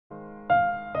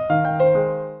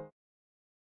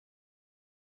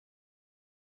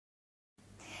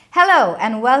Hello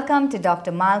and welcome to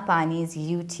Dr. Malpani's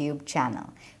YouTube channel.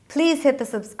 Please hit the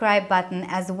subscribe button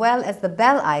as well as the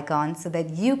bell icon so that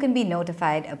you can be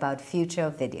notified about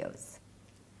future videos.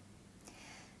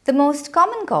 The most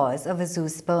common cause of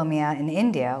azoospermia in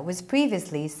India was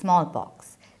previously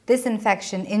smallpox. This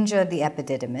infection injured the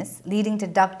epididymis, leading to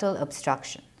ductal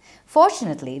obstruction.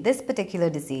 Fortunately, this particular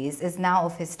disease is now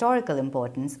of historical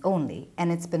importance only,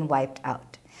 and it's been wiped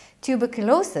out.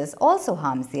 Tuberculosis also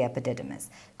harms the epididymis,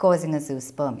 causing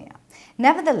azoospermia.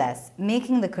 Nevertheless,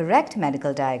 making the correct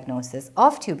medical diagnosis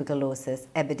of tuberculosis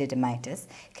epididymitis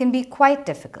can be quite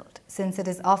difficult, since it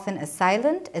is often a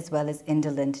silent as well as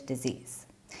indolent disease.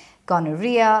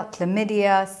 Gonorrhea,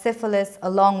 chlamydia, syphilis,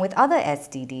 along with other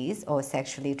STDs or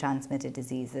sexually transmitted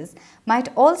diseases,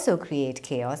 might also create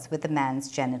chaos with a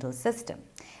man's genital system,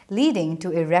 leading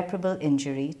to irreparable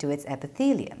injury to its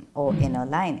epithelium or inner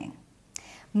lining.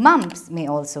 Mumps may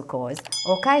also cause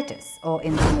orchitis or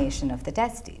inflammation of the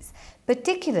testes,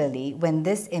 particularly when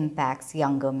this impacts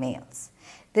younger males.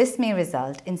 This may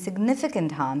result in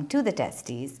significant harm to the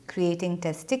testes, creating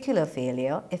testicular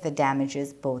failure if it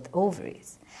damages both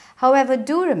ovaries. However,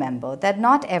 do remember that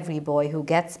not every boy who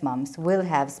gets mumps will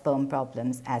have sperm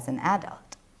problems as an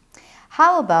adult.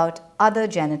 How about other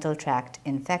genital tract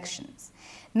infections?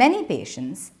 Many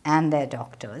patients and their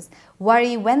doctors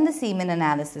worry when the semen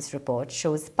analysis report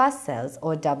shows pus cells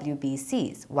or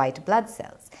WBCs, white blood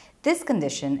cells. This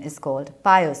condition is called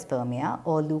pyospermia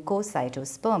or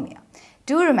leukocytospermia.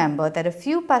 Do remember that a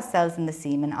few pus cells in the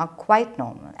semen are quite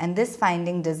normal, and this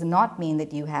finding does not mean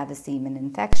that you have a semen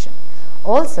infection.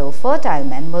 Also, fertile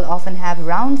men will often have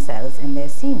round cells in their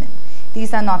semen.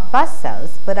 These are not pus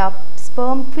cells but are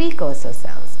sperm precursor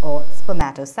cells or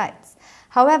spermatocytes.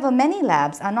 However, many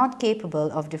labs are not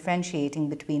capable of differentiating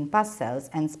between pus cells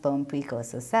and sperm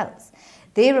precursor cells.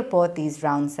 They report these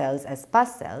round cells as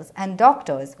pus cells, and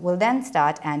doctors will then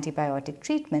start antibiotic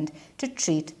treatment to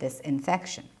treat this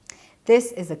infection.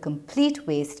 This is a complete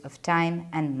waste of time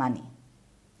and money.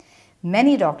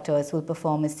 Many doctors will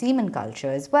perform a semen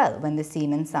culture as well when the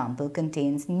semen sample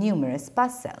contains numerous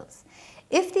pus cells.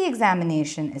 If the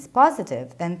examination is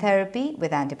positive, then therapy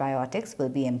with antibiotics will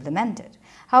be implemented.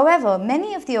 However,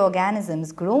 many of the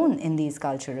organisms grown in these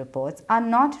culture reports are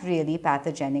not really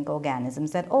pathogenic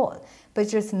organisms at all, but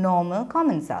just normal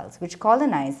common cells which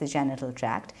colonize the genital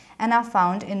tract and are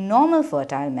found in normal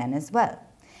fertile men as well.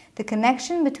 The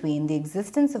connection between the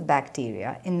existence of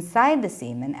bacteria inside the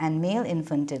semen and male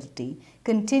infertility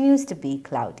continues to be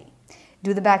cloudy.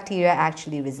 Do the bacteria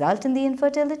actually result in the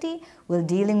infertility? Will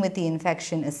dealing with the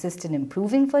infection assist in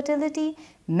improving fertility?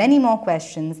 Many more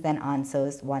questions than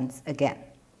answers once again.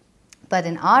 But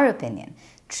in our opinion,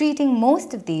 treating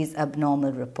most of these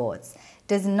abnormal reports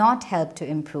does not help to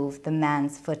improve the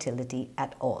man's fertility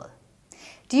at all.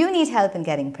 Do you need help in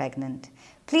getting pregnant?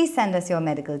 Please send us your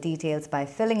medical details by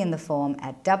filling in the form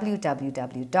at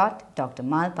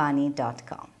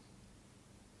www.drmalpani.com.